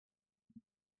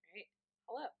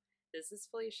Hello, this is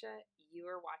Felicia. You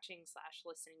are watching /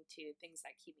 listening to Things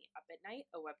That Keep Me Up at Night,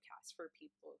 a webcast for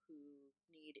people who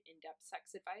need in-depth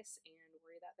sex advice and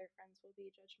worry that their friends will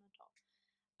be judgmental.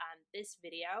 This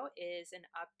video is an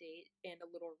update and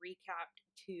a little recap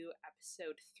to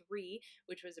episode 3,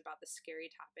 which was about the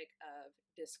scary topic of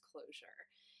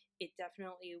disclosure. It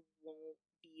definitely won't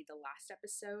be the last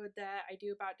episode that I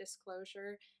do about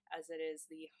disclosure, as it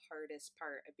is the hardest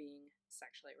part of being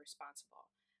sexually responsible.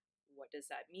 What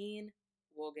does that mean?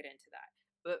 We'll get into that.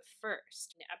 But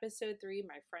first, in episode 3,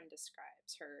 my friend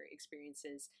describes her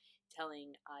experiences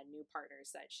telling new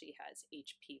partners that she has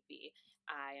HPV.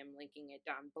 I am linking it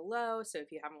down below, so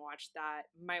if you haven't watched that,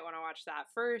 you might want to watch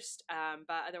that first.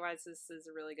 But otherwise, this is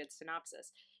a really good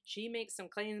synopsis. She makes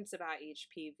some claims about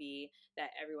HPV,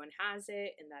 that everyone has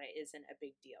it and that it isn't a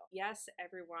big deal. Yes,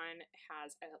 everyone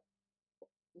has at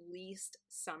least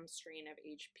some strain of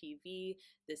HPV.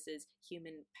 This is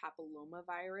human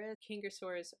papillomavirus, canker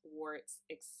sores, warts,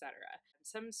 etc.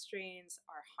 Some strains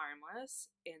are harmless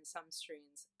and some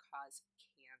strains cause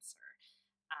cancer.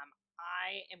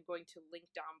 I am going to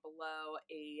link down below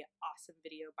a awesome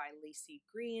video by Lacey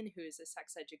Green, who is a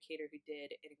sex educator who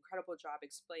did an incredible job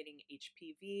explaining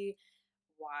HPV,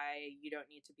 why you don't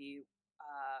need to be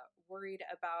worried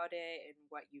about it, and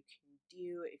what you can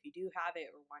do if you do have it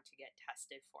or want to get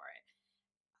tested for it.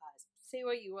 Say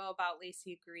what you will about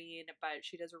Lacey Green, but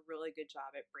she does a really good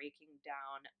job at breaking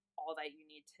down all that you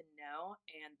need to know,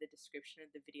 and the description of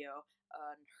the video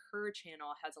on her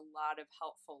channel has a lot of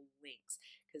helpful links,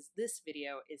 because this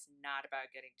video is not about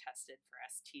getting tested for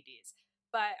STDs.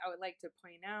 But I would like to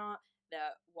point out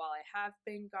that while I have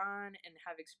been gone and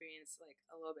have experienced like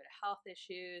a little bit of health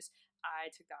issues,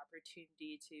 I took the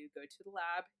opportunity to go to the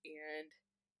lab and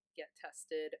get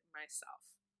tested myself.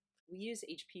 We use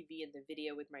HPV in the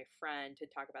video with my friend to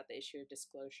talk about the issue of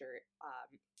disclosure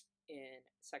in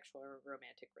sexual or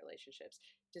romantic relationships.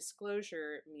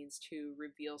 Disclosure means to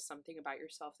reveal something about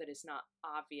yourself that is not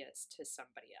obvious to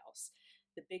somebody else.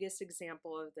 The biggest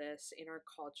example of this in our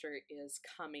culture is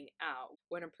coming out.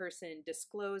 When a person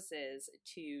discloses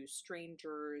to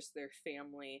strangers, their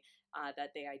family,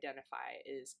 that they identify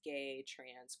as gay,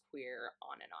 trans, queer,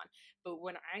 on and on. But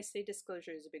when I say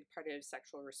disclosure is a big part of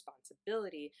sexual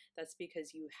responsibility, that's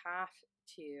because you have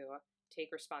to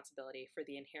take responsibility for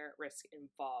the inherent risk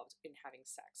involved in having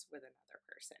sex with another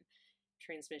person.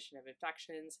 Transmission of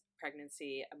infections,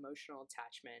 pregnancy, emotional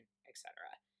attachment, etc.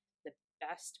 The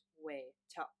best way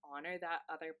to honor that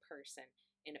other person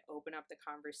and open up the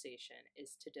conversation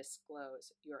is to disclose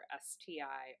your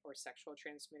STI or sexual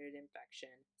transmitted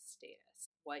infection status,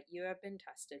 what you have been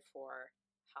tested for,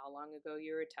 how long ago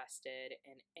you were tested,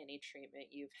 and any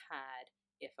treatment you've had,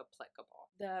 if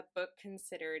applicable. The book,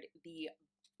 considered the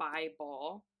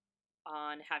Bible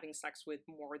on having sex with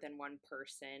more than one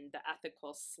person, The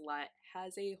Ethical Slut,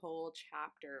 has a whole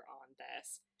chapter on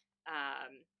this,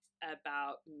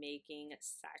 about making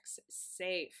sex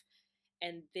safe.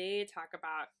 And they talk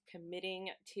about committing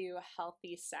to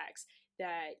healthy sex,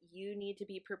 that you need to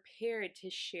be prepared to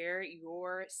share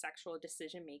your sexual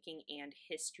decision making and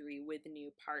history with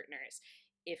new partners.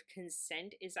 If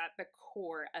consent is at the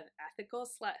core of ethical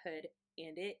sluthood,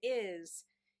 and it is,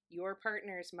 your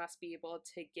partners must be able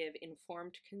to give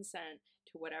informed consent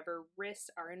to whatever risks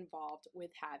are involved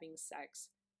with having sex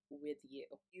with you.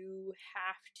 You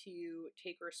have to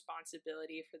take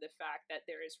responsibility for the fact that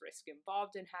there is risk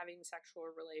involved in having sexual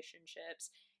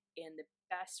relationships, and the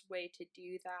best way to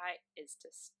do that is to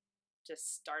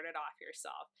just start it off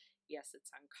yourself. Yes,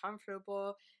 it's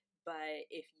uncomfortable, but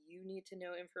if you need to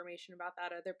know information about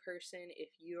that other person,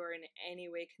 if you are in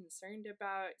any way concerned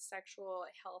about sexual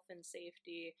health and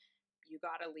safety, you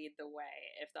gotta lead the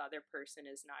way if the other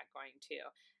person is not going to.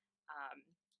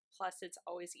 Plus, it's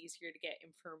always easier to get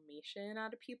information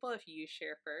out of people if you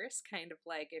share first. Kind of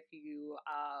like if you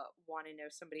want to know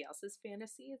somebody else's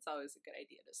fantasy, it's always a good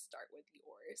idea to start with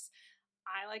yours.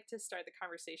 I like to start the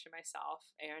conversation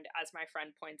myself, and as my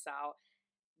friend points out,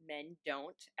 men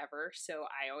don't ever, so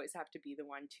I always have to be the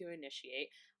one to initiate.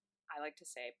 I like to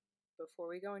say, before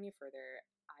we go any further,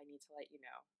 I need to let you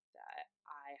know that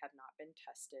I have not been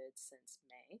tested since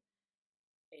May,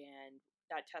 and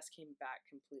that test came back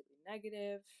completely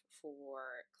negative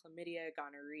for chlamydia,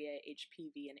 gonorrhea,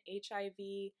 HPV, and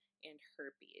HIV, and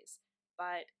herpes.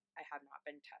 But I have not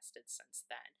been tested since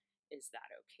then. Is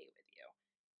that okay with you?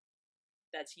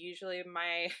 That's usually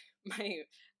my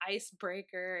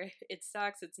icebreaker. It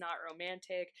sucks, it's not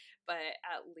romantic, but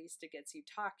at least it gets you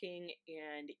talking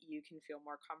and you can feel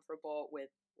more comfortable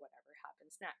with whatever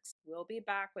happens next. We'll be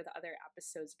back with other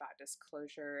episodes about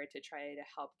disclosure to try to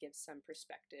help give some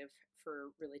perspective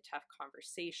for really tough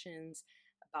conversations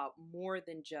about more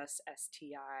than just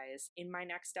STIs. In my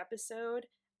next episode,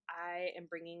 I am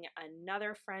bringing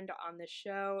another friend on the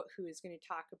show who is going to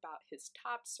talk about his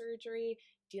top surgery,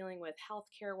 dealing with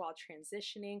healthcare while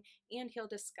transitioning, and he'll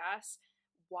discuss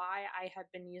why I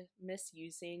have been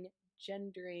misusing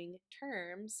gendering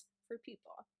terms for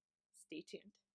people. Stay tuned.